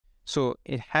So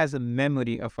it has a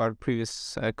memory of our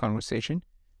previous conversation.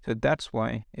 So that's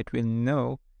why it will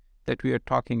know that we are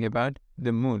talking about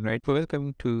the moon, right?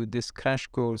 Welcome to this crash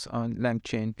course on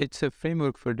LangChain. It's a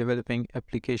framework for developing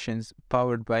applications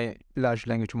powered by large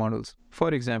language models.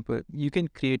 For example, you can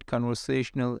create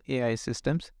conversational AI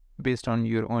systems based on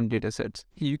your own datasets.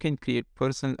 You can create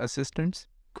personal assistants,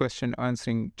 question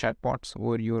answering chatbots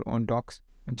over your own docs,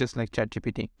 just like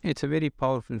ChatGPT. It's a very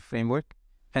powerful framework,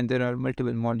 and there are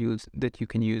multiple modules that you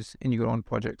can use in your own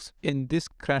projects. In this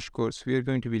crash course, we are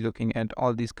going to be looking at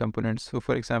all these components. So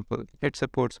for example, it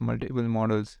supports multiple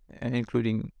models,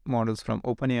 including models from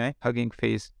OpenAI, Hugging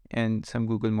Face, and some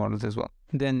Google models as well.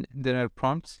 Then there are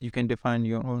prompts. You can define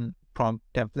your own prompt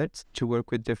templates to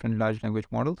work with different large language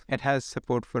models. It has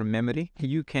support for memory.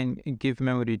 You can give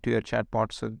memory to your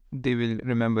chatbot so they will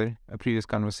remember previous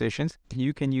conversations.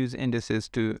 You can use indices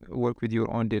to work with your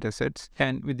own data sets.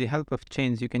 And with the help of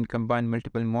chains, you can combine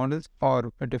multiple models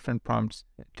or different prompts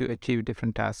to achieve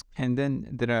different tasks. And then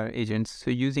there are agents. So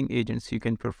using agents, you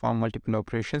can perform multiple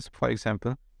operations. For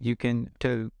example, you can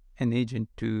tell an agent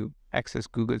to access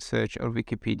Google search or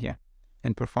Wikipedia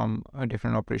and perform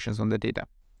different operations on the data.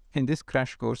 In this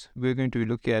crash course, we're going to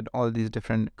look at all these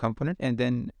different components and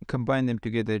then combine them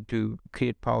together to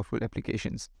create powerful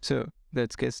applications. So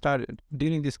let's get started.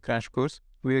 During this crash course,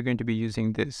 we are going to be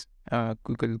using this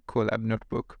Google Colab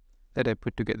notebook that I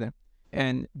put together.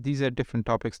 And these are different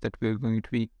topics that we're going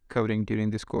to be covering during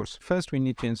this course. First, we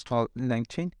need to install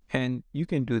LangChain, and you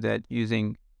can do that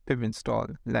using pip install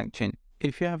LangChain.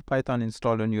 If you have Python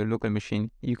installed on your local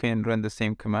machine, you can run the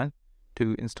same command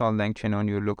to install LangChain on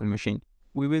your local machine.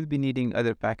 We will be needing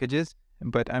other packages,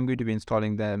 but I'm going to be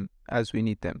installing them as we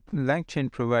need them. LangChain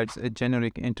provides a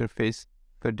generic interface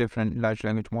for different large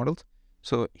language models.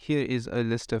 So here is a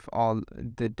list of all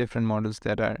the different models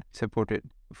that are supported.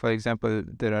 For example,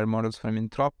 there are models from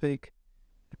Anthropic,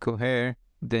 Cohere,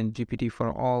 then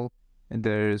GPT-4All, and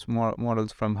there's more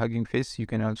models from Hugging Face. You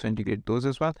can also integrate those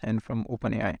as well, and from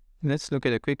OpenAI. Let's look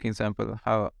at a quick example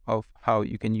of how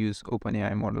you can use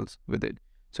OpenAI models with it.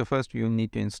 So first, you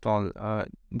need to install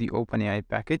the OpenAI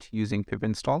package using pip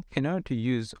install. In order to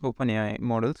use OpenAI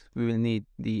models, we will need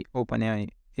the OpenAI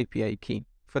API key.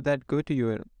 For that, go to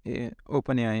your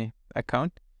OpenAI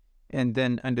account, and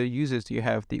then under users, you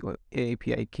have the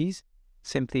API keys.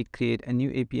 Simply create a new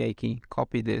API key,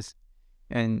 copy this,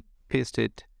 and paste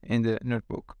it in the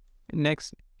notebook.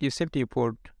 Next, you simply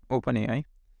import OpenAI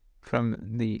from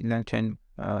the LangChain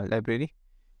library,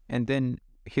 and then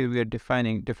here we are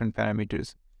defining different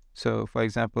parameters. So for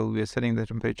example, we are setting the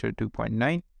temperature to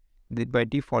 2.9. By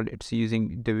default, it's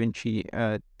using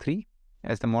DaVinci 3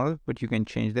 as the model, but you can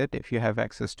change that if you have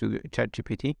access to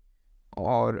ChatGPT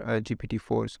or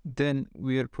GPT-4s. Then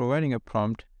we are providing a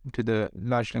prompt to the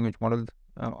large language model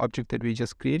object that we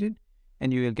just created,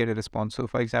 and you will get a response. So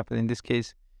for example, in this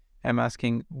case, I'm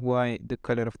asking why the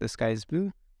color of the sky is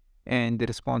blue. And the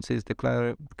response is the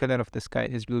color of the sky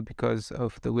is blue because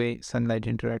of the way sunlight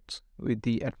interacts with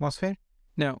the atmosphere.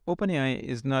 Now, OpenAI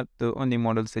is not the only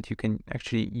models that you can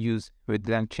actually use with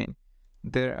LangChain.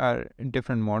 There are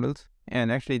different models.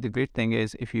 And actually, the great thing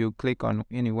is if you click on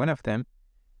any one of them,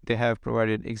 they have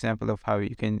provided example of how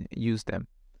you can use them,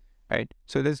 right?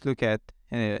 So let's look at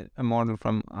a model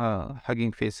from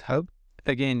Hugging Face Hub.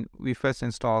 Again, we first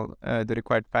install the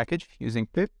required package using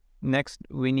pip. Next,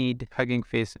 we need Hugging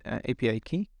Face API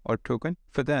key or token.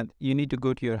 For that, you need to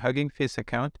go to your Hugging Face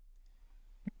account,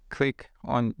 click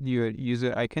on your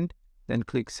user icon, then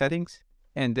click Settings,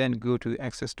 and then go to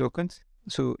Access Tokens.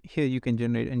 So here you can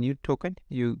generate a new token.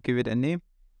 You give it a name,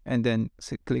 and then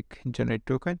click Generate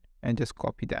Token, and just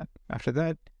copy that. After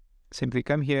that, simply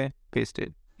come here, paste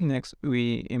it. Next,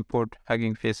 we import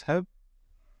Hugging Face Hub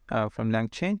from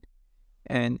LangChain,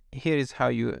 and here is how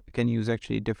you can use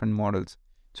actually different models.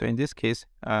 So in this case,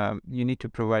 you need to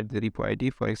provide the repo ID.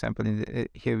 For example,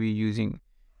 here we're using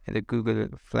the Google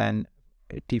Flan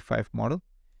T5 model.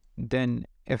 Then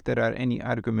if there are any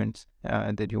arguments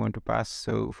that you want to pass,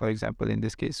 so for example, in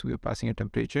this case, we're passing a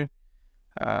temperature.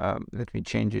 Let me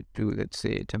change it to, let's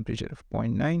say, a temperature of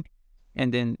 0.9,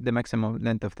 and then the maximum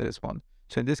length of the response.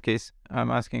 So in this case, I'm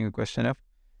asking a question of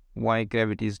why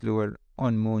gravity is lower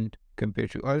on moon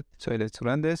compared to Earth. So let's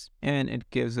run this, and it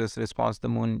gives us response. The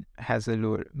moon has a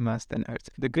lower mass than Earth.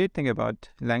 The great thing about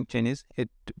LangChain is it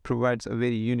provides a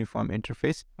very uniform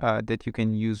interface that you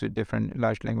can use with different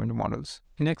large language models.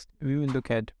 Next, we will look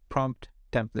at prompt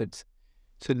templates.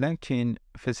 So LangChain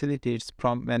facilitates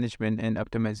prompt management and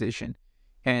optimization,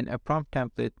 and a prompt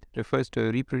template refers to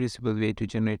a reproducible way to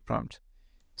generate prompts.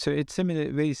 So it's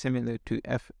very similar to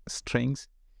F strings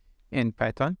in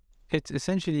Python. It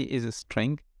essentially is a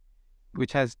string,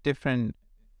 which has different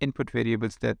input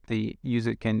variables that the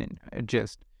user can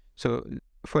adjust. So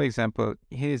for example,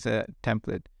 here's a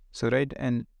template. So right,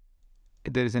 and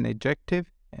there is an adjective,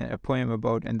 a poem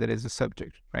about, and there is a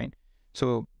subject, right?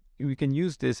 So we can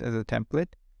use this as a template.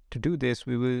 To do this,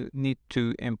 we will need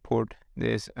to import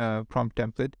this prompt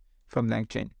template from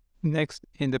LangChain. Next,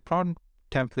 in the prompt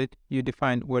template, you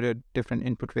define what are different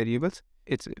input variables.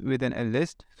 It's within a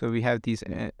list. So we have these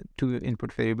two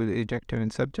input variables, adjective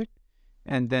and subject,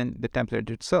 and then the template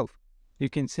itself. You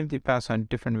can simply pass on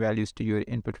different values to your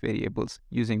input variables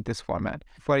using this format.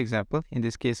 For example, in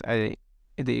this case,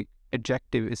 the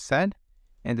adjective is sad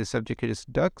and the subject is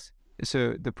ducks.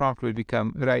 So the prompt will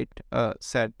become write a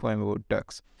sad poem about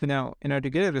ducks. So now in order to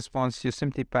get a response, you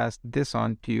simply pass this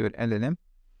on to your LLM.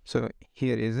 So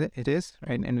here it is,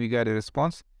 right? And we got a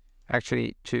response.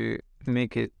 Actually, to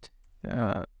make it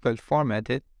well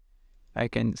formatted, I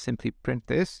can simply print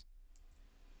this.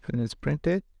 So let's print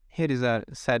it. Here is our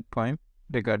sad poem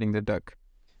regarding the duck.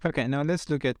 Okay, now let's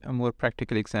look at a more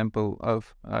practical example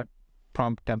of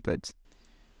prompt templates.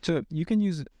 So you can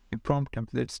use prompt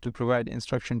templates to provide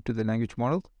instruction to the language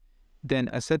model, then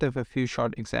a set of a few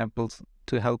short examples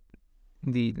to help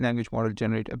the language model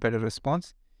generate a better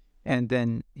response, and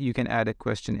then you can add a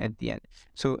question at the end.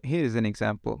 So here is an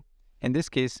example. In this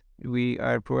case, we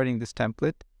are providing this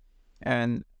template,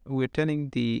 and we're telling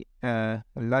the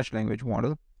large language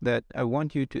model that I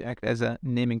want you to act as a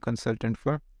naming consultant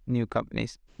for new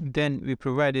companies. Then we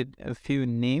provided a few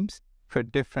names for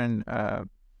different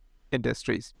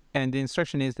industries. And the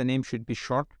instruction is the name should be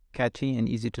short, catchy, and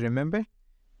easy to remember.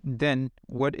 Then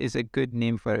what is a good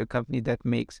name for a company that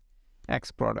makes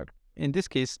X product? In this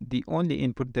case, the only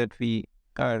input that we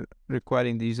are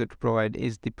requiring the user to provide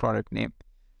is the product name,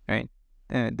 right?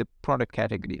 The product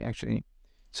category, actually.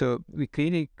 So we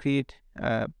create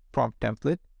a prompt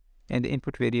template, and the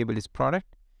input variable is product.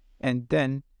 And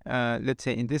then let's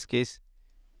say in this case,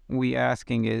 we are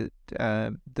asking it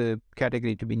the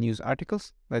category to be news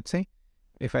articles, let's say.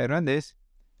 If I run this,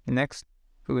 next,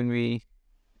 when we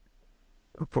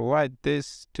provide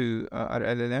this to our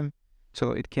LLM, so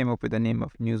it came up with the name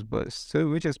of news burst, so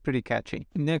which is pretty catchy.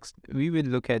 Next, we will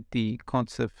look at the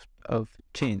concept of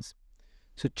chains.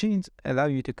 So chains allow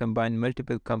you to combine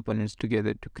multiple components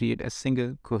together to create a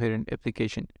single coherent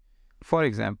application. For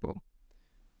example,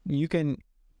 you can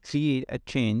create a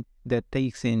chain that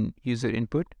takes in user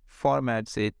input,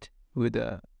 formats it with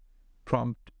a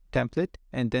prompt template,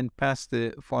 and then pass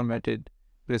the formatted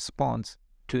response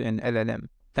to an LLM.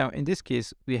 Now, in this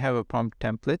case, we have a prompt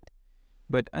template,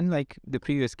 but unlike the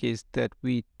previous case that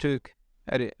we took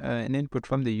an input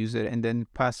from the user and then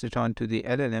passed it on to the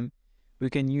LLM, we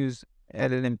can use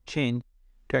LLM chain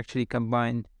to actually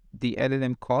combine the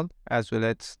LLM call as well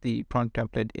as the prompt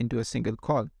template into a single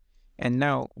call. And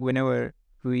now, whenever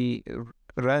we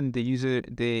run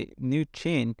the new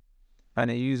chain on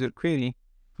a user query,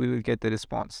 we will get the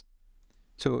response.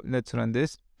 So let's run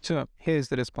this. So here's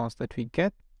the response that we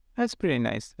get. That's pretty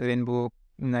nice. Rainbow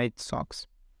night socks.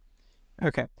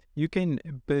 Okay, you can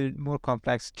build more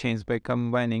complex chains by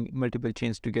combining multiple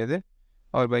chains together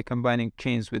or by combining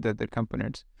chains with other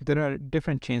components. There are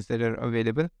different chains that are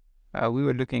available. We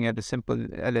were looking at a simple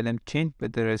LLM chain,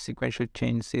 but there are sequential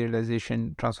chain,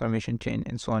 serialization, transformation chain,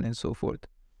 and so on and so forth.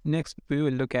 Next, we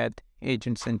will look at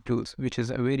agents and tools, which is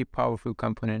a very powerful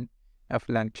component of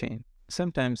LangChain.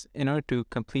 Sometimes, in order to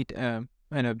complete an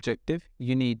objective,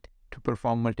 you need to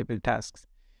perform multiple tasks.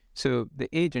 So the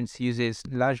agents uses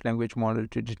large language model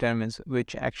to determine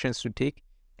which actions to take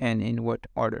and in what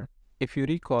order. If you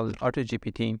recall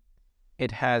AutoGPT,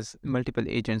 it has multiple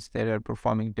agents that are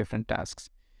performing different tasks.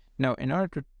 Now, in order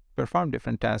to perform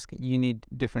different tasks, you need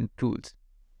different tools,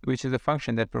 which is a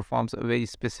function that performs a very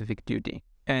specific duty.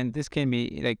 And this can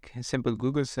be like a simple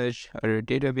Google search or a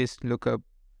database lookup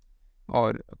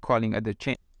or calling other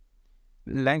chain.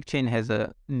 LangChain has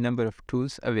a number of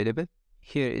tools available.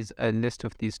 Here is a list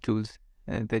of these tools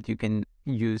that you can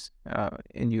use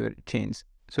in your chains.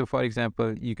 So for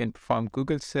example, you can perform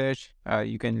Google search,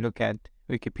 you can look at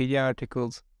Wikipedia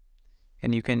articles,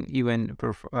 and you can even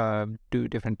do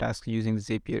different tasks using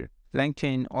Zapier.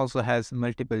 LangChain also has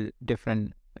multiple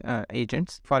different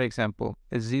agents. For example,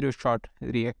 a zero-shot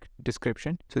React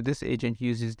description. So this agent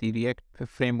uses the React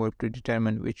framework to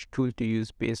determine which tool to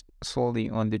use based solely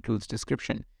on the tool's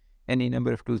description. Any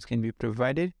number of tools can be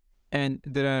provided, and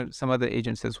there are some other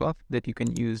agents as well that you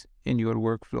can use in your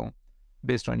workflow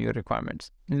based on your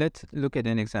requirements. Let's look at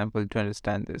an example to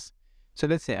understand this. So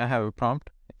let's say I have a prompt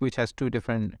which has two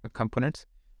different components.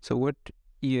 So what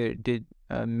year did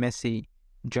Messi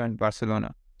join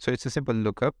Barcelona? So it's a simple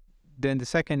lookup. Then the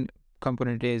second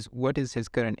component is what is his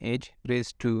current age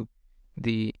raised to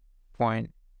the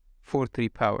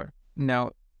 0.43 power.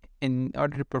 Now, in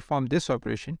order to perform this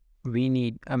operation, we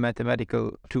need a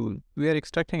mathematical tool. We are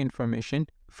extracting information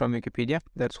from Wikipedia.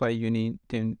 That's why you need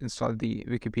to install the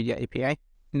Wikipedia API.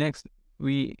 Next,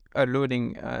 we are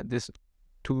loading this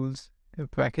tools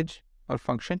package or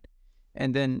function,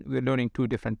 and then we're loading two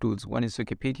different tools. One is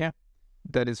Wikipedia,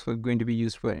 that is going to be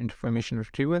used for information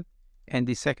retrieval, and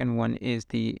the second one is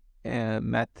the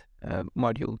math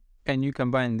module, and you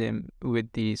combine them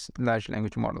with this large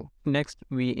language model. Next,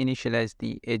 we initialize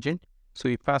the agent. So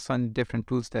we pass on different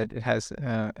tools that it has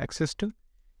access to,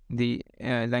 the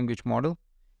language model,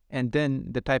 and then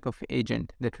the type of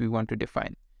agent that we want to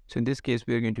define. So in this case,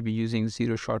 we are going to be using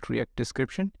zero shot React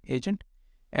description agent,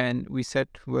 and we set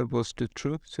verbose to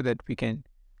true so that we can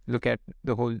look at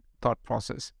the whole thought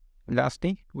process.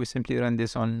 Lastly, we simply run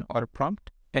this on our prompt,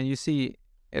 and you see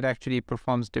it actually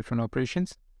performs different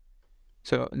operations.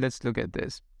 So let's look at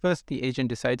this. First, the agent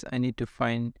decides I need to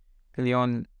find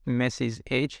Leon Messi's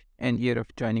age and year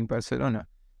of joining Barcelona.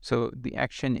 So the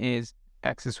action is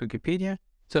access Wikipedia.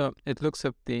 So it looks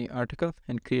up the article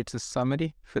and creates a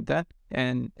summary for that,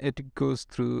 and it goes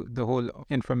through the whole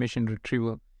information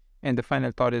retrieval. And the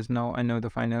final thought is, now I know the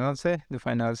final answer. The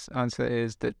final answer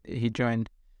is that he joined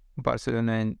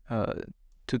Barcelona in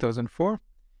 2004,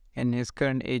 and his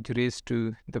current age raised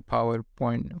to the power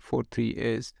 0.43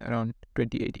 is around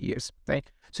 28 years,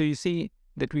 right? So you see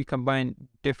that we combine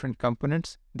different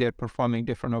components, they're performing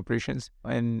different operations,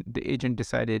 and the agent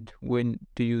decided when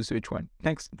to use which one.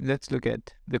 Next, let's look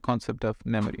at the concept of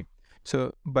memory.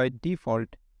 So by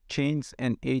default, chains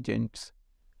and agents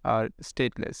are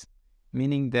stateless,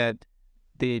 meaning that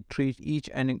they treat each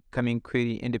incoming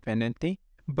query independently.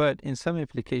 But in some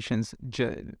applications,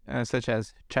 such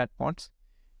as chatbots,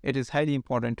 it is highly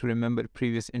important to remember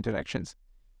previous interactions,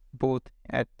 both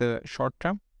at the short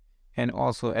term and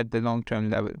also at the long-term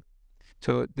level.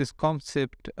 So this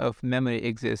concept of memory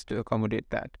exists to accommodate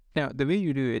that. Now, the way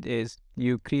you do it is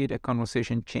you create a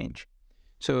conversation change.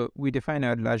 So we define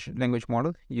our large language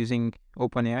model using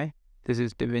OpenAI. This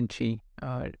is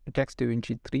Text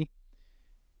DaVinci 3.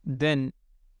 Then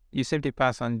you simply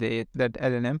pass on that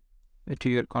LLM to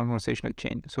your conversational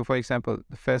chain. So for example,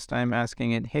 the first I'm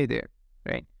asking it, hey there,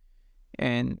 right?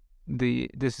 And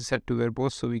this is set to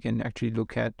verbose, so we can actually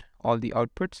look at all the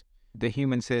outputs. The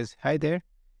human says, hi there.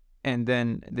 And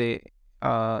then the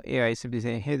AI simply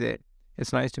say, hey there,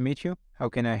 it's nice to meet you. How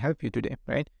can I help you today,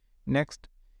 right? Next,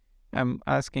 I'm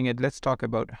asking it, let's talk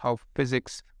about how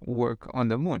physics work on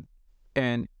the moon.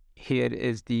 And here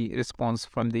is the response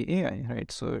from the AI,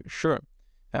 right? So sure,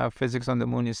 physics on the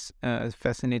moon is a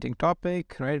fascinating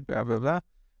topic, right? Blah, blah, blah.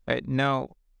 Right now,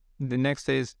 the next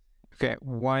is, okay,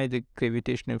 why the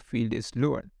gravitational field is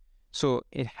lower. So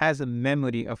it has a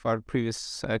memory of our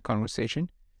previous conversation.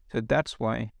 So that's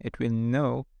why it will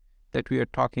know that we are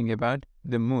talking about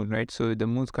the moon, right? So the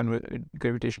moon's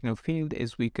gravitational field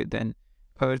is weaker than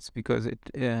Earth's because it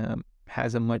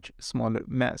has a much smaller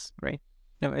mass, right?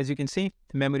 Now, as you can see,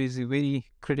 memory is very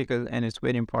critical and it's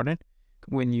very important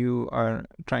when you are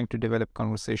trying to develop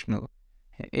conversational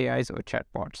AIs or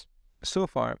chatbots. So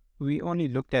far, we only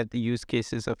looked at the use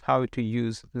cases of how to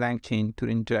use LangChain to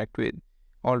interact with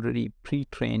already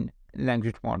pre-trained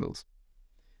language models.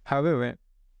 However,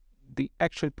 the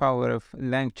actual power of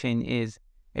LangChain is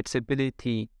its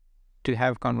ability to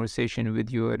have conversation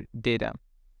with your data.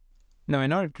 Now,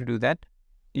 in order to do that,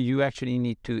 you actually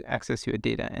need to access your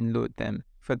data and load them.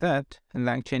 For that,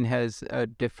 LangChain has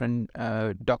different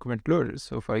document loaders.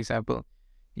 So for example,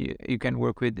 you can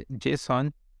work with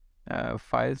JSON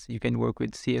files, you can work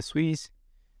with CSVs,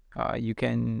 you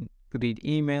can read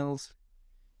emails,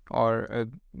 or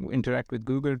interact with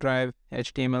Google Drive,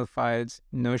 HTML files,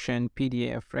 Notion,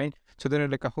 PDF, right? So there are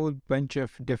like a whole bunch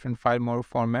of different file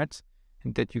formats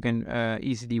that you can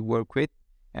easily work with,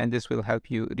 and this will help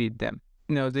you read them.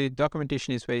 Now, the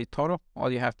documentation is very thorough.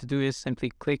 All you have to do is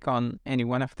simply click on any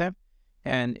one of them,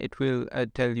 and it will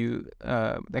tell you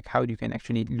like how you can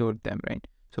actually load them, right?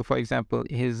 So for example,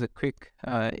 here's a quick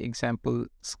example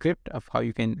script of how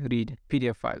you can read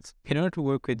PDF files. In order to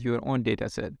work with your own data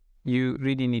set, you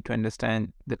really need to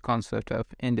understand the concept of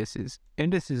indices.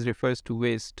 Indices refers to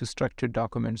ways to structure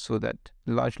documents so that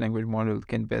the large language model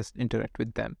can best interact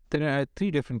with them. There are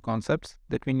three different concepts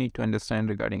that we need to understand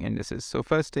regarding indices. So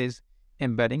first is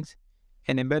embeddings.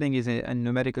 An embedding is a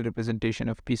numerical representation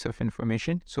of piece of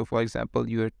information. So for example,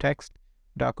 your text,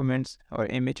 documents, or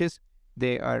images,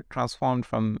 they are transformed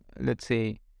from, let's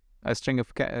say, a string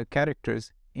of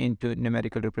characters into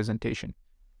numerical representation.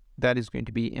 That is going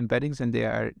to be embeddings, and they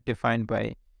are defined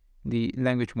by the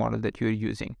language model that you're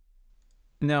using.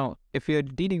 Now, if we are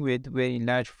dealing with very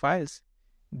large files,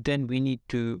 then we need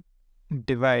to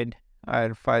divide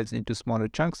our files into smaller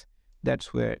chunks.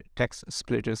 That's where text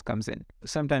splitters comes in.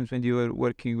 Sometimes when you are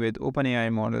working with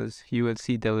OpenAI models, you will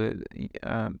see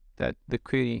that the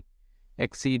query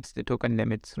exceeds the token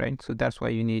limits, right? So that's why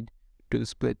you need to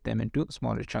split them into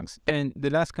smaller chunks. And the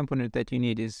last component that you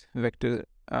need is vector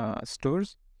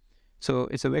stores. So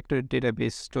it's a vector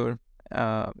database store.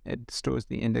 It stores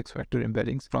the index vector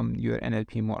embeddings from your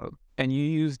NLP model. And you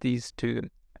use these to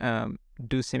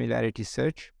do similarity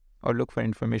search or look for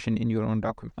information in your own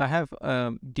document. I have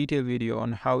a detailed video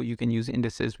on how you can use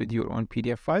indices with your own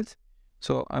PDF files.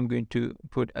 So I'm going to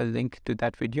put a link to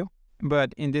that video.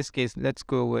 But in this case, let's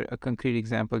go over a concrete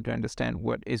example to understand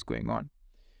what is going on.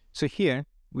 So here,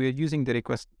 we are using the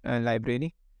request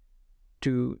library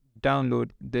to download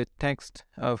the text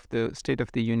of the State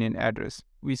of the Union address.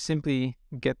 We simply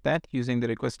get that using the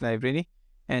request library,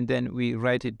 and then we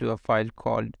write it to a file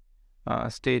called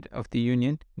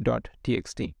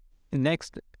stateoftheunion.txt.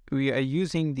 Next, we are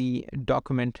using the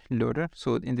document loader,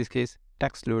 so in this case,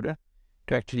 text loader,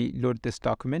 to actually load this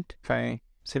document. If I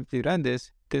simply run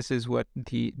this, this is what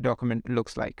the document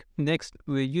looks like. Next,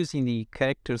 we're using the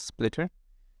character splitter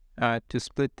to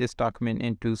split this document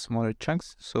into smaller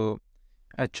chunks, so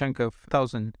a chunk of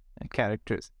 1,000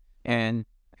 characters. And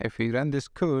if we run this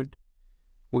code,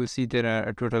 we'll see there are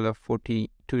a total of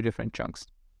 42 different chunks.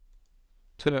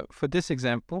 So for this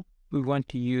example, we want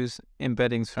to use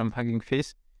embeddings from Hugging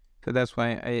Face. So that's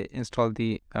why I installed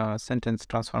the sentence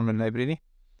transformer library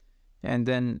and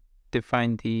then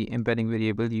define the embedding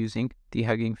variable using the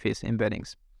Hugging Face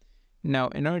embeddings. Now,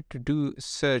 in order to do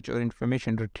search or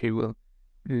information retrieval,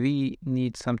 we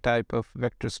need some type of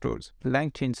vector stores.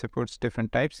 LangChain supports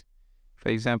different types. For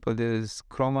example, there's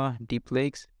Chroma, Deep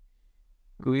Lakes.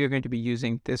 We are going to be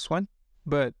using this one,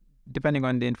 but depending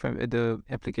on the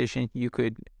application, you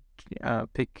could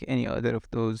pick any other of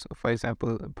those, for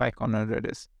example, Python or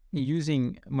Redis.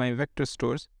 Using my vector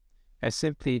stores, I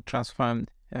simply transformed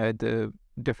the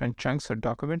different chunks or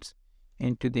documents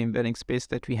into the embedding space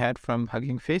that we had from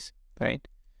Hugging Face, right?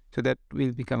 So that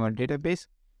will become our database.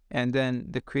 And then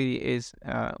the query is,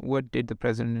 what did the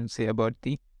president say about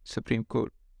the Supreme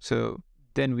Court? So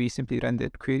then we simply run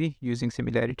that query using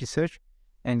similarity search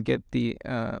and get the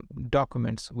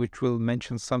documents which will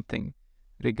mention something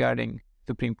regarding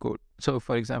Supreme Court. So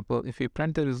for example, if we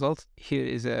print the results, here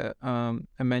is a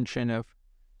mention of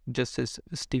Justice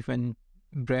Stephen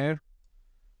Breyer,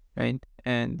 right?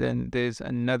 And then there's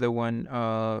another one,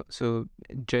 so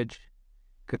Judge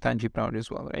Ketanji Brown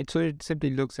as well, right? So it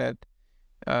simply looks at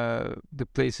the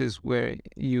places where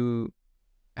you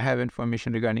have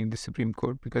information regarding the Supreme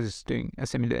Court because it's doing a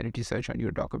similarity search on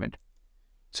your document.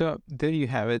 So there you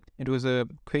have it. It was a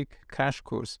quick crash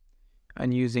course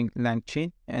on using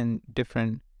LangChain and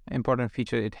different important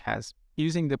features it has.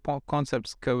 Using the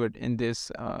concepts covered in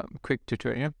this quick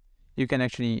tutorial, you can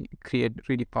actually create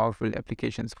really powerful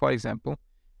applications. For example,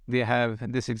 we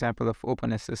have this example of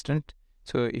Open Assistant.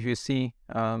 So if you see,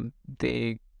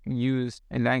 they used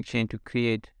a LangChain to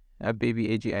create a baby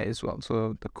AGI as well.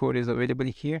 So the code is available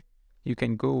here. You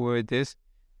can go over this,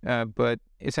 but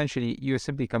essentially you're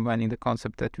simply combining the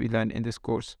concept that we learned in this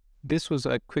course. This was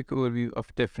a quick overview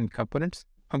of different components.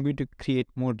 I'm going to create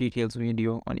more details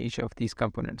video on each of these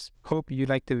components. Hope you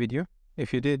liked the video.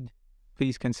 If you did,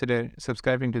 please consider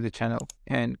subscribing to the channel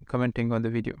and commenting on the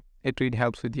video. It really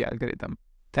helps with the algorithm.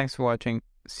 Thanks for watching.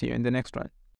 See you in the next one.